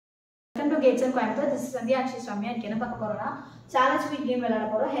Gates and Coimbatore. This is Sandhya and she's Ramya. என்ன பார்க்க போறோம்னா challenge speed game விளையாட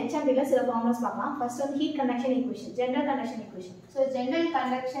போறோம். HMD-ல சில ஃபார்முலாஸ் பார்க்கலாம். ஃபர்ஸ்ட் வந்து heat conduction equation, general conduction equation. So general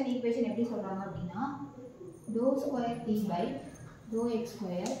conduction equation எப்படி சொல்றாங்க அப்படினா dou square T by dou x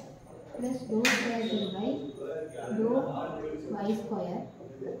square plus dou square T by dou y square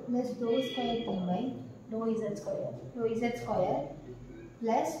plus dou square T by dou z square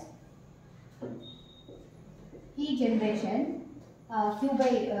plus heat generation Q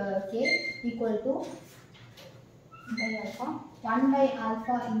by K equal to 1 by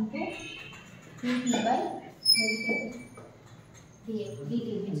alpha into dt by dt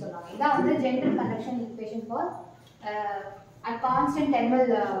ன்னு சொல்றாங்க. இதான் வந்து general conduction equation for at constant thermal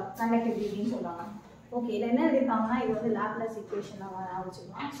conductivity ன்னு சொல்றாங்க. Okay, இதில் என்ன எழுதிருக்காங்கன்னா இது வந்து லாப்லாஸ் ஈக்குவேஷன்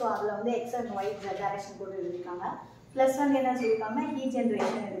வச்சுக்கலாம். ஸோ அதில் வந்து எக்ஸ் அண்ட் ஒய் டைரக்ஷன் போட்டு எழுதிருக்காங்க. ப்ளஸ் வந்து என்ன சொல்லியிருக்காங்க, ஹீட்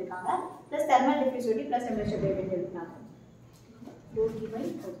ஜென்ரேஷன் எழுதிருக்காங்க. Plus thermal diffusivity plus temperature gradient எழுதிருக்காங்க.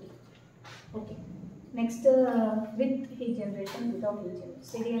 dt/dt. Okay, next with heat generation, without heat generation,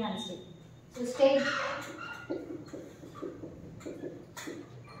 steady and unsteady. So steady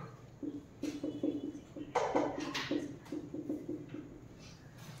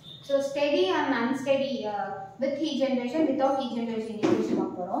So steady and unsteady with heat generation, without heat generation equation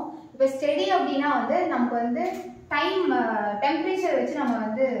பார்க்க போறோம். இப்போ steady அப்படினா வந்து நமக்கு வந்து time temperature வச்சு நம்ம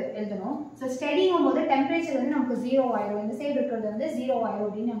வந்து எழுதணும். ஸோ ஸ்டெடிங்கும்போது டெம்பரேச்சர் வந்து நமக்கு 0 ஆயிடும். இந்த சைடு இருக்கிறது வந்து 0 ஆயிடும்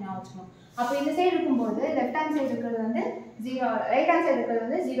அப்படின்னு நம்ம வச்சுக்கணும். அப்போ இந்த சைடு இருக்கும்போது லெஃப்ட் ஹேண்ட் சைடு இருக்கிறது வந்து 0, ரைட் ஹேண்ட் சைடு இருக்கிறது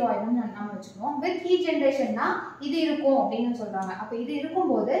வந்து 0 ஆயிடும்னு நம்ம வச்சுக்கணும். வித் ஹீட் ஜென்ரேஷன்னா இது இருக்கும் அப்படின்னு சொல்றாங்க. அப்போ இது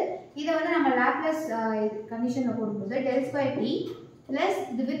இருக்கும்போது இதை வந்து நம்ம லாப்லாஸ் கண்டிஷனில் போடும்போது del square T plus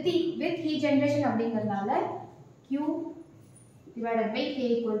with heat generation அப்படிங்கிறதுனால Q divided by K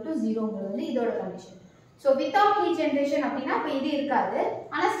equal to 0ங்கிறது இதோட condition. So without heat generation அப்படின்னா இப்போ இது இருக்காது,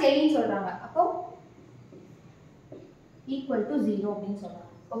 ஆனால் ஸ்டெடின்னு சொல்றாங்க. அப்போ equal to 0 அப்படின்னு சொல்றாங்க.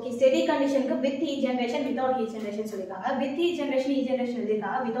 ஓகே, ஸ்டெடி கண்டிஷனுக்கு with heat generation, without heat generation சொல்லியிருக்காங்க. வித் ஹீட் ஜென்ரேஷன்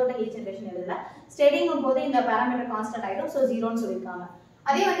எழுதியிருக்காங்க, வித்வுட் ஹீட் ஜென்ரேஷன் எழுதல. ஸ்டெடிங்கும் போது இந்த பேராமீட்டர் கான்ஸ்டன்ட் ஆயிடும். ஸோ 0ன்னு சொல்லியிருக்காங்க.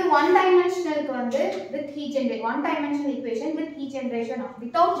 அதே வந்து ஒன் டைமென்ஷனலுக்கு வந்து with heat generation, one dimensional equation with heat generation,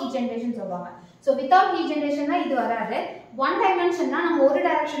 without heat generation சொல்வாங்க. ஸோ வித்வுட் ஹீட் ஜெனரேஷன்னா இது வராது. ஒன் டைமென்ஷன்னா நம்ம ஒரு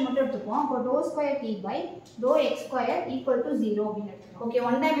டைரக்ஷன் மட்டும் எடுத்துப்போம். அப்போ dou square T by dou x square equal to 0 அப்படின்னு எடுத்துக்கோம். ஓகே,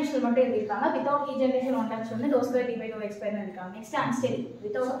 ஒன் டைமென்ஷனல் மட்டும் எழுதிருக்காங்க. Without heat generation one dimension வந்து dou square T by dou x square னு இருக்காங்க. Next unsteady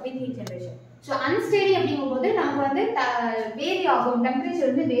with heat generation. So unsteady அப்படிங்கும்போது நமக்கு வந்து vary ஆகும்,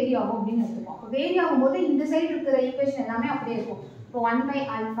 டெம்பரேச்சர் வந்து வேரி ஆகும் அப்படின்னு எடுத்துப்போம். அப்போ வேரி ஆகும்போது இந்த சைடு இருக்கிற ஈக்குவேஷன் எல்லாமே அப்படியே இருக்கும். இப்போ 1 by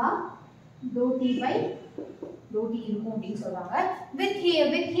alpha dou T by dou T இருக்கும் அப்படின்னு சொல்றாங்க. With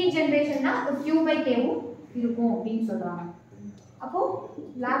heat ஜெனரேஷன்னா Q by K இருக்கும் அப்படின்னு சொல்றாங்க. அப்போ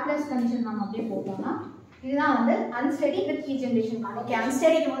லாப்லாஸ் கண்டிஷன் நம்ம அப்படியே போட்டோம்னா இதுதான் வந்து unsteady with heat generation. Okay,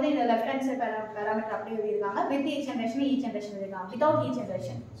 அன்ஸ்டெடிக்கு போது இந்த லெஃப்ட் ஹேண்ட் சைடு பேராமீட்டர் அப்படியே எழுதிருக்காங்க. With heat generation, heat generation எழுதிருக்காங்க. Without heat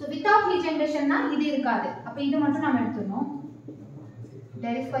generation, so without heat ஜெனரேஷன்னா இது இருக்காது. அப்போ இது மட்டும் நம்ம எடுத்துக்கணும்.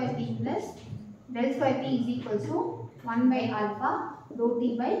 del square T plus del square T is equal to 1 by alpha dou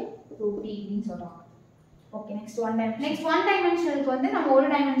T by dou T அப்படின்னு சொல்றாங்க. ஓகே, நெக்ஸ்ட் ஒன் டைமென்ஷனலுக்கு வந்து நம்ம ஒரு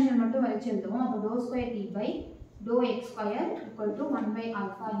டைமென்ஷன் மட்டும் வச்சு எழுதுவோம். அப்போ dou square T by dou x square equal to 1 by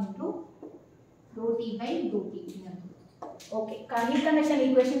alpha into dou T by dou T. Okay, heat condition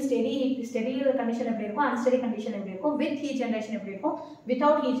equation steady condition எப்படி இருக்கும், அன்ஸ்டெடி கண்டிஷன் எப்படி இருக்கும், வித் ஹீட் ஜெனரேஷன் எப்படி இருக்கும்,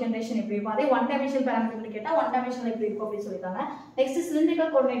 வித்வுட் ஹீட் ஜெனரேஷன் எப்படி இருக்கும், அதே one dimensional parameter கேட்டால் ஒன் டைமென்ஷனல் எப்படி இருக்கும் அப்படின்னு சொல்லியிருக்காங்க. நெக்ஸ்ட்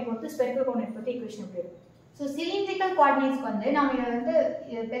சிலிண்ட்ரிக்கல் கோஆர்டினேட் பொறுத்து ஸ்பெரிக்கல் கோஆர்டினேட் பொறுத்து ஈக்குவேஷன் எப்படி இருக்கும். ஸோ சிலிண்ட்ரிக்கல் கோஆர்டினேட்ஸ்க்கு வந்து நம்ம இதை வந்து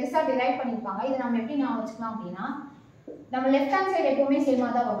பெருசாக டிரைவ் பண்ணியிருப்பாங்க. இதை நம்ம எப்படி நான் வச்சுக்கலாம் அப்படின்னா நம்ம லெஃப்ட் ஹேண்ட் சைடு எப்பவுமே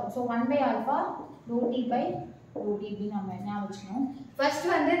சேமாக தான் வரும். So 1 by alpha dou T by dou T அப்படின்னு நம்ம என்ன வச்சுக்கணும். ஃபர்ஸ்ட்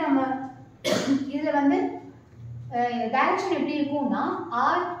வந்து நம்ம இதில் வந்து டைரக்ஷன் எப்படி இருக்கும்னா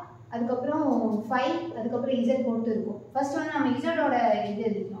R, அதுக்கப்புறம் 5, அதுக்கப்புறம் Z பொறுத்து இருக்கும். ஃபர்ஸ்ட் வந்து நம்ம இசடோட இது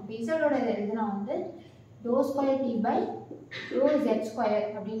எழுதிக்கணும். இப்போ இசடோட இது எழுதுனா வந்து dou square T by dou Z square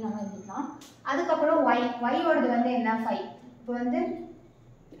அப்படின்னு நம்ம எழுதிக்கலாம். அதுக்கப்புறம் ஓடது வந்து என்ன 5. இப்போ வந்து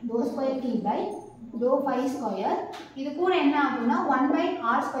dou square T by dou 5 square, இது கூட என்ன ஆகும்னா 1 by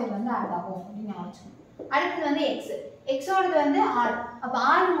R square வந்து ஆட் ஆகும் அப்படின்னு நான் வச்சுக்கணும். அடுத்தது வந்து x ஓடது வந்து R. அப்போ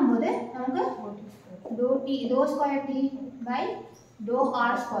Rங்கும்போது நமக்கு dou square T by dou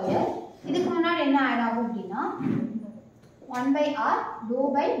R square, இதுக்கு முன்னாடி என்ன ஆட் ஆகும் அப்படின்னா 1 by R dou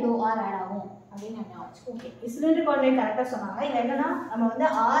by dou R add ஆகும் அப்படின்னு நான் வச்சுக்கோம். ஓகே, சிலிண்டர் கோஆர்டினேட் கரெக்டாக சொன்னாங்க. இது என்னன்னா நம்ம வந்து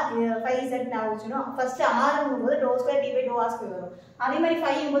R 5Z ஞாபகம் வச்சுக்கணும். First Rங்கும்போது dou square T by dou R square வரும். அதே மாதிரி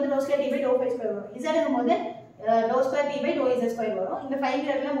 5ங்கும்போது dou square T by dou 5 square வரும். Zங்கும்போது dou square T by dou Z square வரும். இந்த 5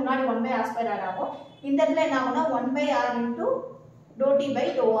 இடத்துல முன்னாடி 1 by R square ஆட் ஆகும். இந்த இடத்துல என்ன ஆகும்னா 1 by R into dou T by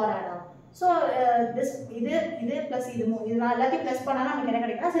dou R add ஆகும். ஸோ இது ப்ளஸ் இது எல்லாத்தையும் ப்ளஸ் பண்ணால் நமக்கு என்ன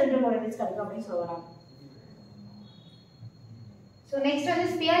கிடைக்கும்னா சிலிண்டர் கோஆர்டினேட்ஸ் கிடைக்கும் அப்படின்னு சொல்லுவாங்க. ஸோ நெக்ஸ்ட் வந்து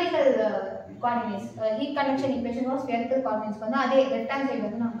spherical coordinates heat conduction equation of spherical coordinates வந்து அதே லெஃப்ட் ஹேண்ட் சைடு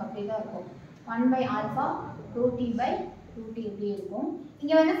வந்து நமக்கு அப்படியே தான் இருக்கும் 1/α √t/2t இப்படி இருக்கும்.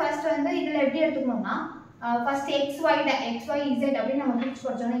 இங்கே வந்து ஃபர்ஸ்ட் வந்து இதில் எப்படி எடுத்துக்கணும்னா ஃபர்ஸ்ட் xy z அப்படின்னு நம்ம பிரிச்சு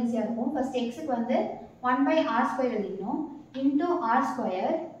படிச்சோம்னா ஈஸியாக இருக்கும். ஃபர்ஸ்ட் எக்ஸுக்கு வந்து 1/r² எழுதிக்கணும் இன்டூ r².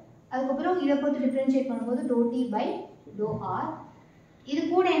 அதுக்கப்புறம் இதை பொறுத்து டிஃப்ரென்ஷியேட் பண்ணும்போது ∂t/∂r. இது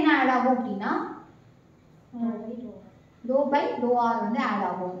கூட என்ன ஆட் ஆகும் அப்படின்னா ∂by∂r வந்து ஆட்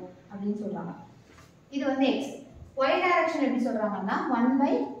ஆகும் அப்படின்னு சொல்றாங்க. இது வந்து x. y டைரக்ஷன் எப்படி சொல்றாங்கன்னா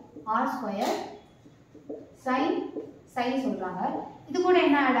 1/r² sin psi சொல்றாங்க. இது கூட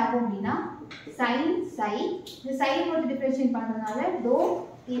என்ன ஆட் ஆகும் அப்படின்னா sin psi. இந்த psi போட்டு டிஃபரன்ஷியேட் பண்றதுனால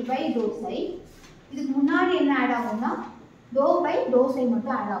 ∂t/∂psi. இதுக்கு முன்னாடி என்ன ஆட் ஆகும்னா ∂by∂psi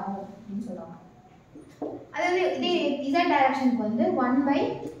மட்டும் ஆட் ஆகும் அப்படின்னு சொல்றாங்க. அதாவது இதே z டைரக்ஷனுக்கு வந்து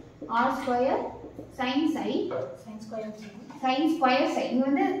 1/r² sin psi sin square psi. இங்க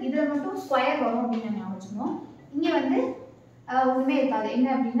வந்து இதுல மட்டும் ஸ்கொயர் வரும் அப்படின்னு ஞாபகம் வச்சுக்கணும். இங்க வந்து ஒண்ணுமே இருக்காது. என்ன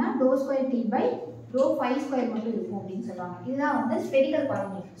அப்படின்னா ∂2t/ρ5² மட்டும் இருக்கும் அப்படின்னு சொல்றாங்க. இதுதான் வந்து spherical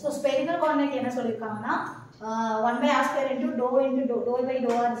coordinate. So spherical coordinate என்ன சொல்லியிருக்காங்கன்னா 1/r² ∂by∂r r²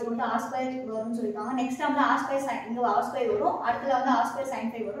 வரும்னு சொல்லியிருக்காங்க. நெக்ஸ்ட் வந்து r² இங்கே r² வரும், அடுத்தது வந்து r² sin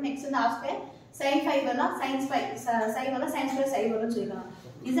phi வரும், நெக்ஸ்ட் வந்து r² sin phi வரலாம், sin phi வரலாம், sin square psi வரும்னு சொல்லியிருக்காங்க.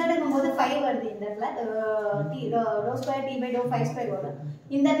 z இருக்கும்போது 5 வருது இந்த இடத்துல, ∂2t/5² வரும்.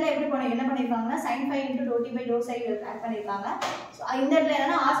 இந்த இடத்துல எப்படி என்ன பண்ணியிருக்காங்கன்னா sin phi × ∂t/∂psi ஆட் பண்ணியிருக்காங்க. ஸோ இந்த இடத்துல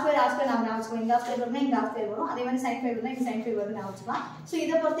என்னன்னா r² நம்ம ஞாபகம், இங்கே r² வரும்னா இங்கே r² வரும், அதே மாதிரி sin phi வரும்னா இங்கே sin phi வரும்னு ஞாபகம். ஸோ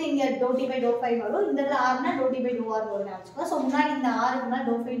இதை பொறுத்து இங்கே ∂t/∂phi வரும், இந்த இடத்துல r னா ∂t/∂r வரும்னு ஞாபகம். ஸோ முன்னாடி இந்த r இருக்குன்னா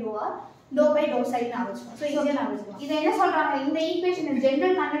 ∂phi/∂r ∂by∂psi ஞாபகம். ஸோ ஈஸியாக ஞாபகம். இதை என்ன சொல்றாங்க, இந்த ஈக்குவேஷன்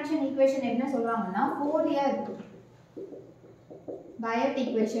ஜெனரல் கண்டக்ஷன் ஈக்குவேஷன் என்ன சொல்றாங்கன்னா 4 இருக்கு, பயட்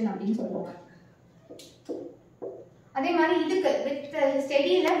ஈக்குவேஷன் அப்படின்னு சொல்லுவாங்க. அதே மாதிரி இதுக்கு வித்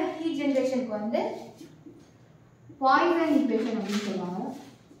ஸ்டெடியில வித் ஹீட் ஜெனரேஷனுக்கு வந்து பாய்சன் ஈக்குவேஷன் அப்படின்னு சொல்லுவாங்க.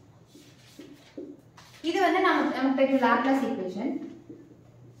 இது வந்து நமக்கு தெரியும் லாப்லாஸ் ஈக்குவேஷன்.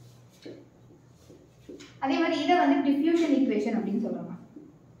 அதே மாதிரி இதை வந்து டிஃப்யூஷன் ஈக்குவேஷன் அப்படின்னு சொல்றாங்க.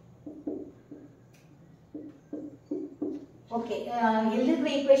 ஓகே, எழுதுகிற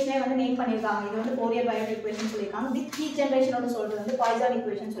ஈக்குவேஷனே வந்து நேம் பண்ணியிருக்காங்க. இது வந்து ஃபோரியர் பயட் ஈக்குவேஷன் சொல்லியிருக்காங்க. வித் ஹீட் ஜெனரேஷனோட சொல்றது வந்து பாய்சன்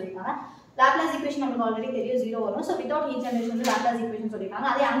ஈக்குவேஷன் சொல்லியிருக்காங்க. லாப்லாஸ் ஈக்குவேஷன் நமக்கு ஆல்ரெடி தெரியும் 0 வரும். ஸோ வித்வுட் ஹீட் ஜெனரேஷன் வந்து லாப்லாஸ் ஈக்குவேஷன் சொல்லியிருக்காங்க.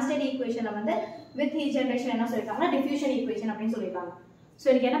 அதே அன்ஸ்டெடி ஈக்குவேஷனை வந்து வித் ஹீட் ஜெனரேஷன் என்ன சொல்லியிருக்காங்கன்னா டிஃப்யூஷன் ஈக்குவேஷன் அப்படின்னு சொல்லியிருக்காங்க. ஸோ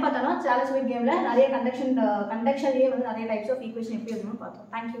எனக்கு என்ன பார்த்தோம்னா சார்லஸ் விட் கேமில் நிறைய கண்டக்ஷன்லேயே வந்து நிறைய டைப்ஸ் ஆஃப் ஈக்குவேஷன் எப்படி இருக்குன்னு பார்த்தோம்.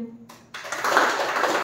 தேங்க்யூ.